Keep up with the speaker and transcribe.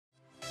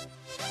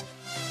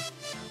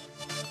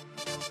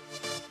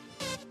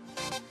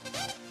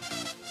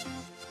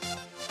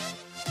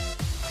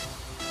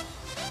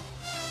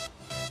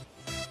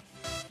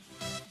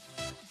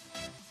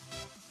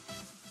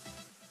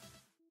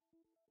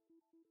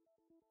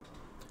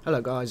Hello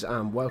guys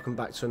and welcome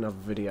back to another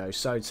video.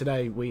 So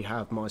today we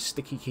have my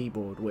sticky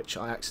keyboard which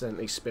I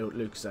accidentally spilled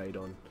Lucozade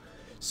on.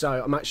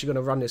 So I'm actually going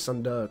to run this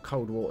under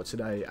cold water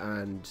today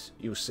and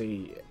you'll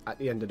see at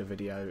the end of the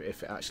video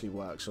if it actually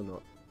works or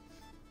not.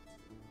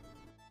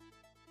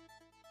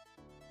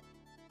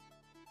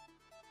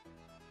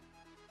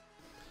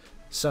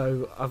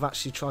 So I've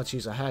actually tried to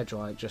use a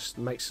hairdryer. It just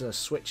makes the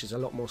switches a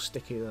lot more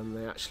sticky than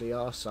they actually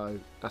are, so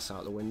that's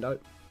out the window.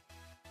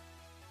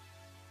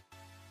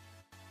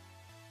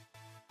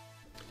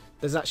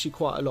 There's actually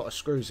quite a lot of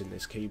screws in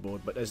this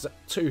keyboard, but there's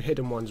two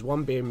hidden ones,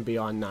 one being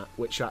behind that,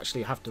 which you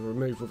actually have to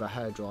remove with a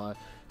hairdryer.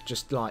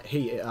 Just like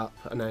heat it up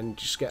and then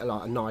just get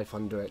like a knife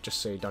under it just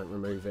so you don't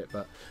remove it,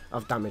 but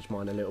I've damaged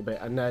mine a little bit.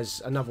 And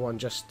there's another one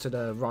just to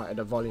the right of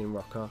the volume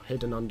rocker,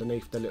 hidden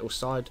underneath the little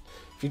side.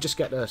 If you just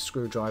get the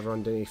screwdriver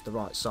underneath the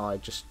right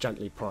side, just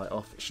gently pry it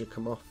off, it should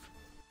come off.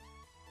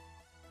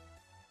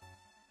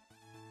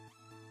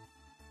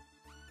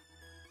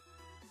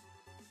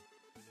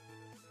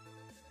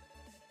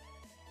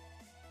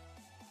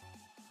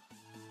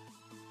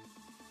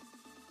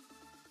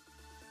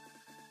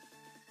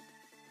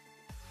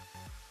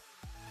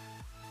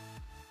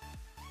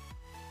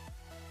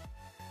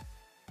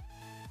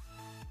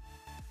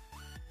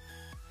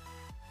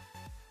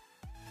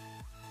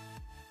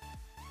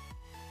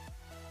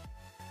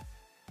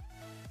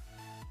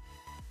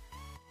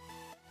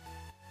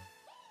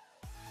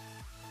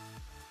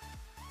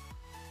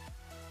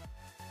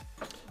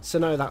 So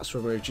now that's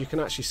removed, you can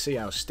actually see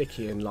how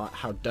sticky and like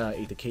how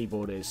dirty the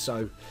keyboard is.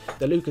 So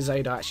the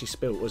Lucozade I actually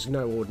spilt was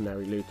no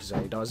ordinary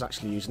Lucozade. I was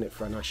actually using it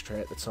for an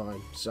ashtray at the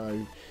time,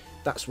 so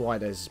that's why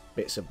there's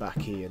bits of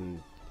backy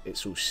and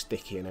it's all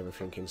sticky and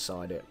everything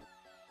inside it.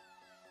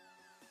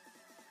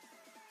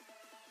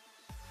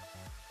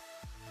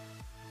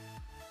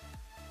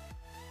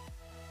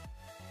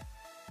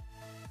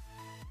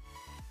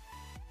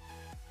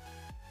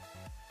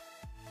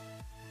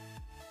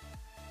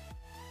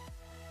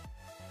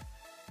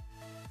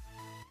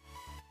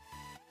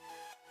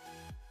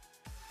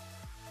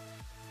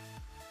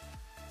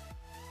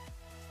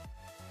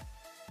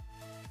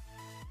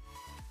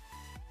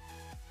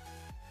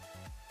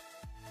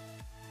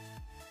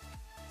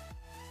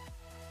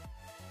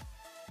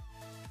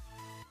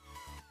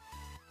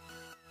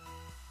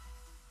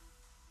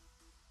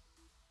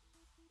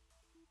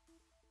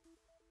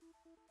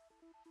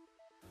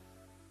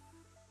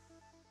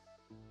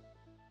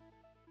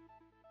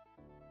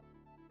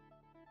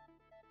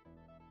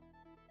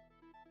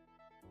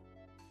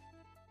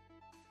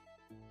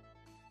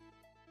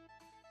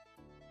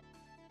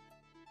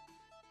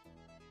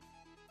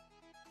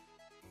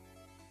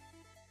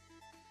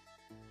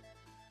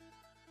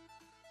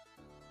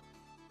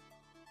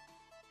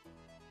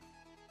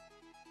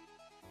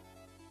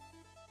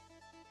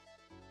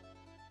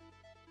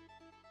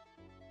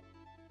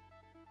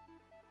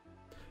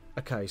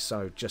 Okay,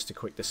 so just a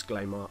quick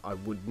disclaimer, I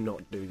would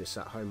not do this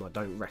at home, I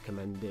don't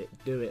recommend it.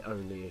 Do it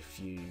only if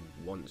you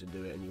want to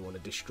do it and you want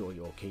to destroy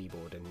your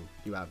keyboard and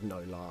you have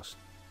no last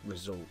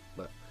resort,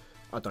 but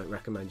I don't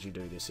recommend you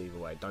do this either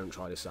way, don't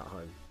try this at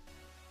home.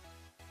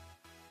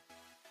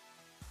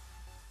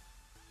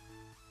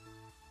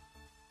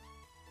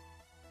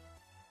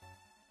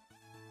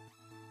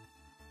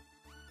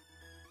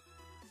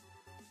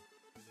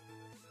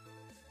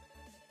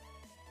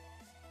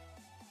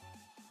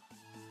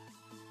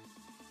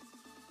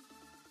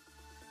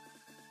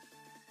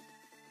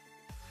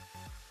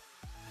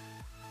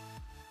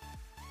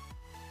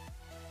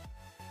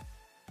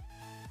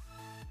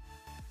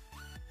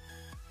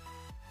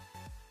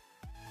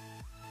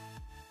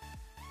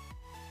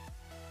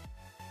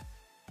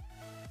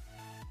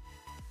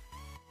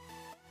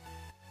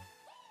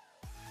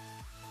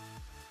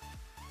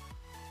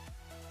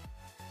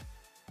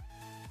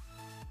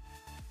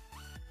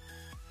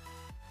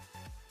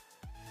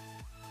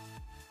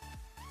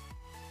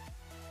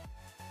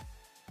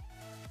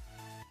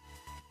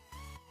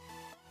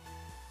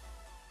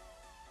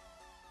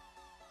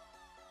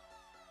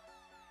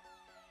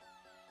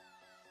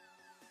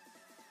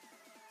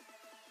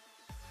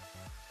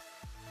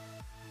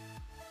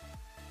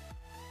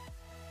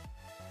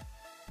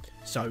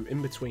 So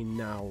in between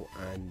now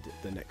and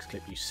the next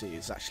clip you see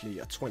is actually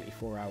a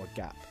 24-hour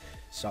gap.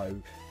 So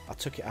I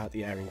took it out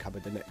the airing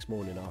cupboard the next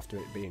morning after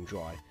it being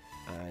dry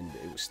and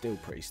it was still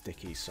pretty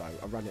sticky, so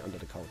I ran it under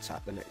the cold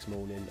tap the next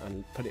morning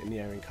and put it in the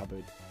airing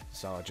cupboard.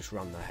 So I just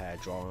run the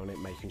hairdryer on it,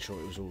 making sure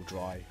it was all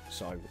dry,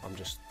 so I'm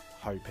just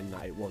hoping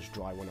that it was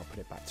dry when I put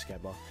it back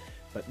together.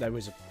 But there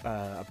was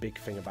a big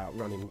thing about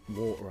running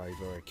water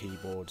over a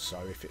keyboard, so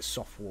if it's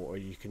soft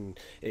water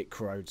it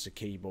corrodes the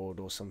keyboard,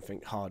 or something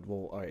hard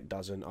water it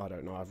doesn't. I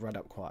don't know, I've read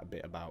up quite a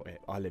bit about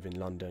it. I live in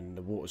London,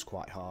 the water's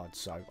quite hard,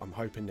 so I'm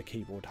hoping the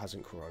keyboard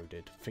hasn't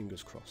corroded.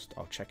 Fingers crossed.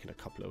 I'll check in a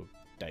couple of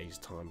days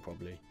time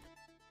probably.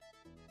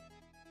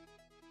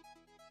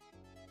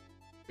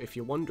 If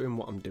you're wondering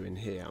what I'm doing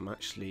here, I'm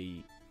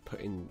actually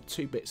putting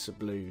two bits of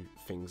blue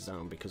things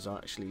down because I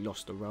actually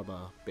lost a rubber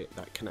bit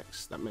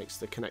that makes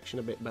the connection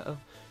a bit better,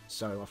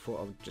 so I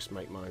thought I would just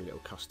make my own little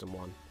custom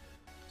one.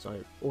 So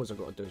all I've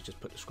got to do is just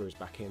put the screws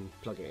back in,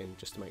 plug it in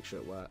just to make sure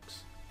it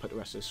works, put the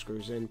rest of the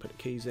screws in, put the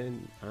keys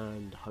in,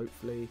 and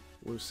hopefully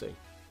we'll see.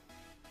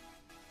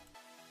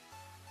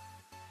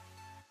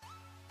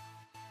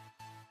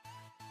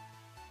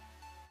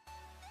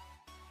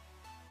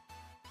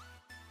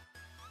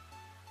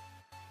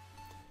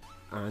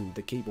 And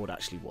the keyboard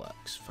actually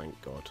works, thank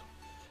God.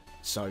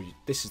 So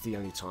this is the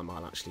only time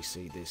I'll actually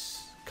see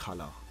this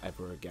colour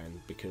ever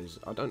again, because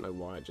I don't know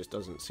why, it just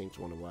doesn't seem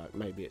to want to work.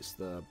 Maybe it's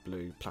the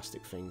blue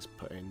plastic things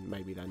put in,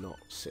 maybe they're not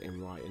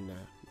sitting right in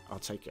there. I'll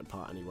take it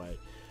apart anyway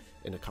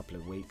in a couple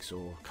of weeks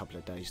or a couple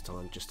of days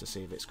time just to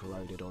see if it's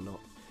corroded or not.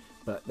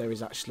 But there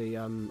is actually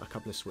a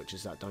couple of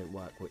switches that don't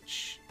work,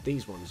 which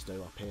these ones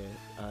do up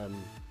here.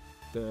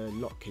 The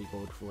lock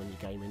keyboard for when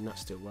you're gaming, that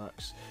still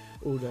works.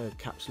 All the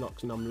caps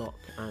lock, num lock,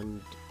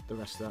 and the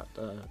rest of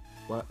that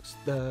works.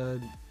 The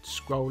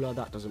scroller,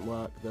 that doesn't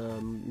work. The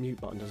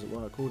mute button doesn't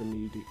work. All the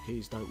mute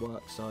keys don't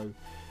work, so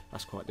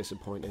that's quite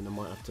disappointing. I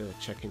might have to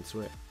check into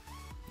it.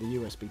 The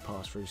USB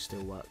pass-through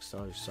still works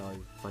though, so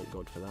thank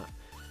God for that.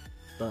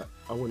 But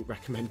I wouldn't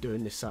recommend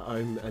doing this at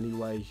home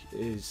anyway.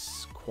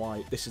 This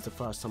is the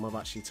first time I've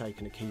actually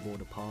taken a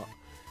keyboard apart.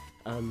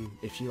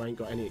 If you ain't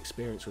got any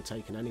experience with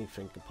taking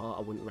anything apart,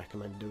 I wouldn't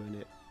recommend doing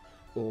it.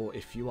 Or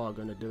if you are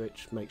going to do it,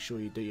 just make sure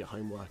you do your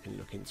homework and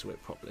look into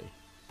it properly.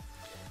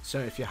 So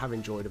if you have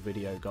enjoyed the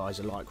video, guys,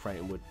 a like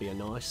rating would be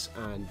nice,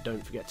 and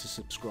don't forget to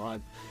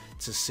subscribe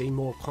to see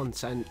more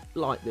content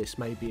like this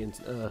maybe in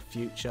the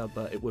future,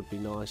 but it would be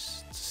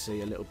nice to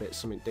see a little bit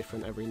something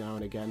different every now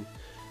and again.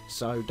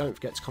 So don't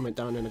forget to comment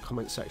down in the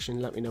comment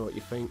section, let me know what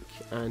you think,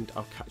 and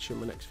I'll catch you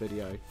in my next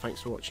video.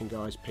 Thanks for watching,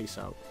 guys, peace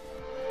out.